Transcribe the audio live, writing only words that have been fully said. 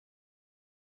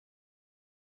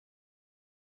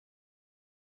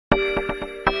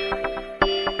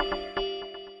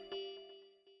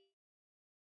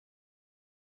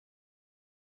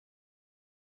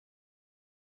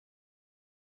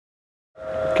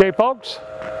Okay folks,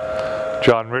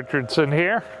 John Richardson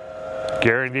here,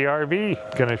 Guarantee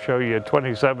RV, going to show you a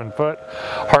 27-foot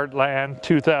Heartland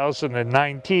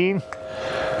 2019.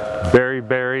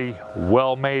 Very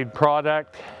well-made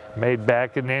product, made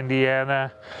back in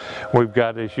Indiana. We've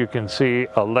got, as you can see,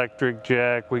 electric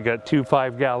jack. We got two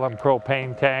 5-gallon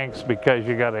propane tanks because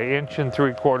you got an 1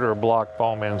 3/4 block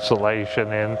foam insulation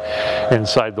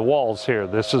inside the walls here.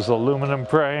 This is aluminum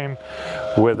frame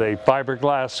with a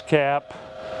fiberglass cap.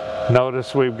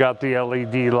 Notice we've got the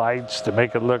LED lights to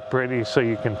make it look pretty so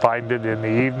you can find it in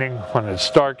the evening when it's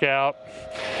dark out.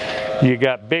 You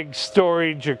got big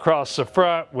storage across the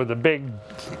front with a big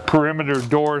perimeter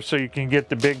door so you can get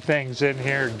the big things in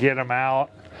here, get them out.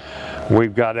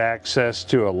 We've got access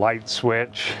to a light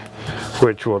switch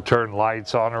which will turn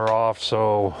lights on or off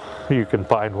so you can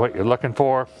find what you're looking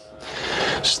for.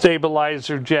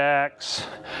 Stabilizer jacks.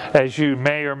 As you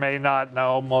may or may not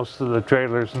know, most of the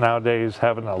trailers nowadays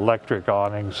have an electric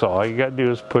awning, so all you gotta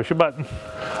do is push a button.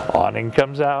 Awning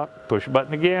comes out, push a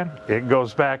button again, it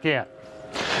goes back in.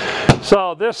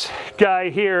 So this guy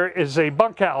here is a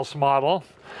bunkhouse model.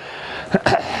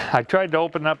 I tried to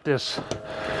open up this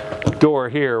door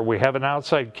here. We have an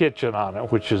outside kitchen on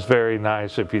it, which is very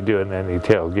nice if you're doing any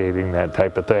tailgating, that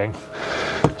type of thing.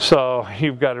 So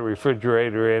you've got a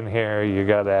refrigerator in here, you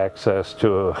got access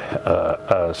to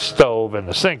a stove and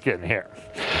a sink in here.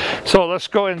 So let's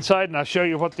go inside and I'll show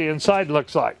you what the inside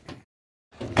looks like.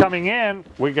 Coming in,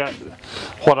 we got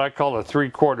what I call a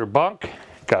 3/4 bunk.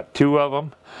 Got 2 of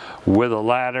them with a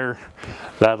ladder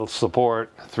that'll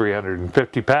support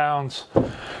 350 pounds.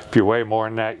 If you weigh more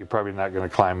than that, you're probably not going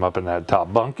to climb up in that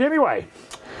top bunk anyway.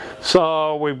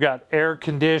 So we've got air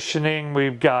conditioning,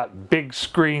 we've got big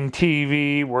screen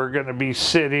TV. We're going to be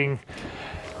sitting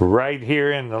right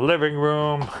here in the living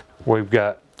room. We've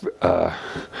got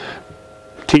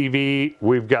TV,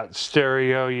 we've got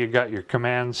stereo, you got your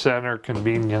command center,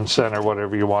 convenience center,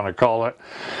 whatever you want to call it,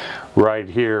 right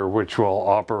here, which will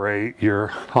operate your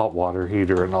hot water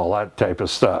heater and all that type of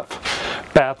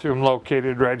stuff. Bathroom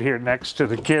located right here next to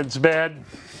the kids' bed.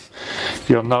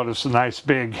 You'll notice a nice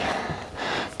big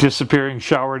disappearing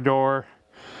shower door,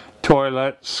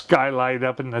 toilet, skylight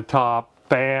up in the top,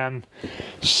 fan,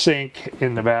 sink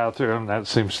in the bathroom. That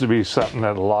seems to be something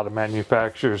that a lot of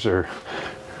manufacturers are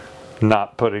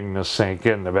not putting the sink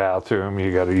in the bathroom.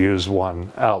 You got to use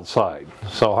one outside.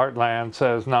 So Heartland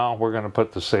says no, we're going to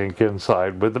put the sink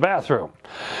inside with the bathroom.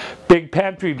 Big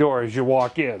pantry door as you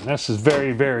walk in. This is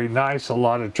very nice. A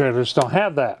lot of trailers don't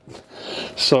have that.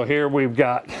 So here we've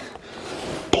got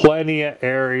plenty of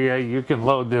area. You can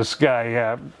load this guy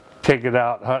up, take it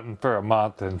out hunting for a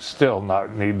month and still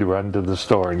not need to run to the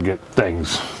store and get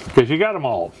things because you got them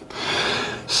all.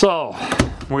 So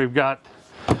we've got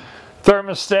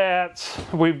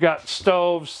thermostats, we've got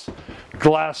stoves,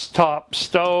 glass top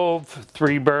stove,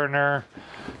 3-burner,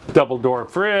 double door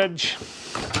fridge.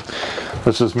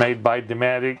 This is made by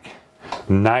Dometic,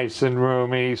 nice and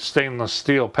roomy, stainless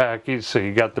steel package. So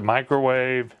you got the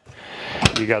microwave,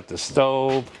 you got the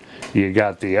stove, you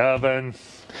got the oven,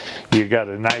 you got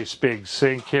a nice big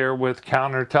sink here with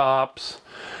countertops.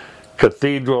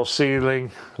 Cathedral ceiling,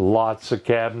 lots of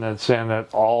cabinets in it,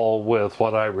 all with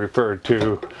what I refer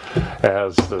to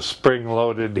as the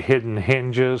spring-loaded hidden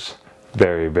hinges.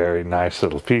 Very nice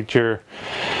little feature.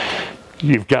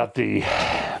 You've got the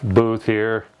booth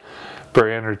here for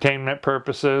entertainment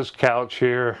purposes, couch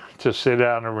here to sit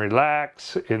down and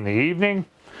relax in the evening.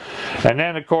 And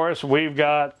then of course we've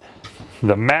got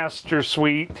the master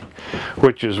suite,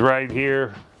 which is right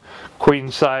here.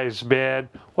 Queen size bed.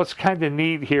 What's kind of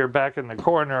neat here back in the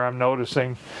corner, I'm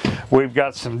noticing we've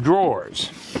got some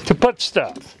drawers to put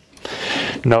stuff.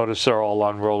 Notice they're all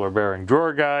on roller bearing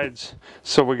drawer guides,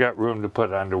 so we got room to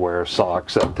put underwear,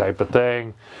 socks, that type of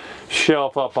thing.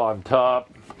 Shelf up on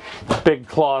top, big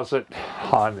closet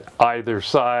on either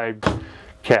side,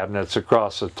 cabinets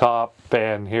across the top,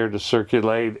 fan here to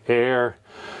circulate air.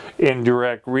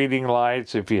 Indirect reading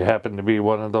lights if you happen to be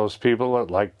one of those people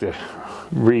that like to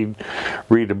read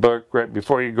a book right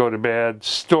before you go to bed.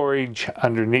 Storage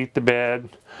underneath the bed.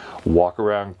 Walk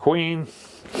around queen.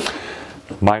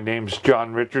 My name's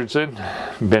John Richardson.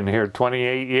 Been here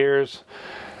 28 years.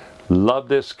 Love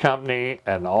this company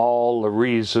and all the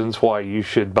reasons why you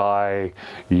should buy.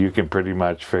 You can pretty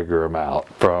much figure them out,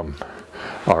 from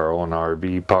our own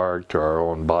RV park to our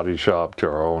own body shop to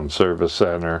our own service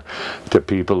center to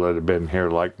people that have been here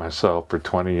like myself for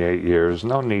 28 years.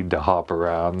 No need to hop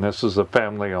around. This is a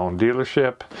family-owned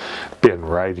dealership. Been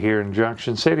right here in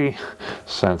Junction City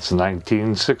since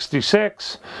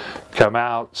 1966. Come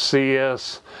out, see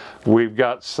us, We've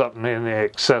got something in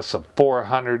excess of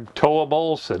 400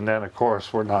 towables, and then of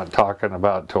course we're not talking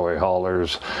about toy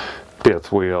haulers,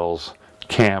 fifth wheels,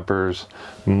 campers,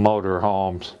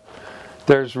 motorhomes.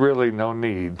 There's really no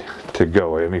need to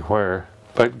go anywhere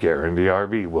but Guarantee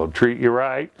RV will treat you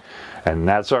right, and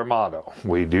that's our motto.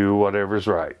 We do whatever's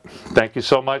right. Thank you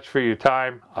so much for your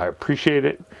time. I appreciate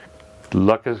it.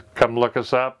 Come look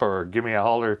us up or give me a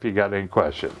holler if you got any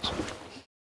questions.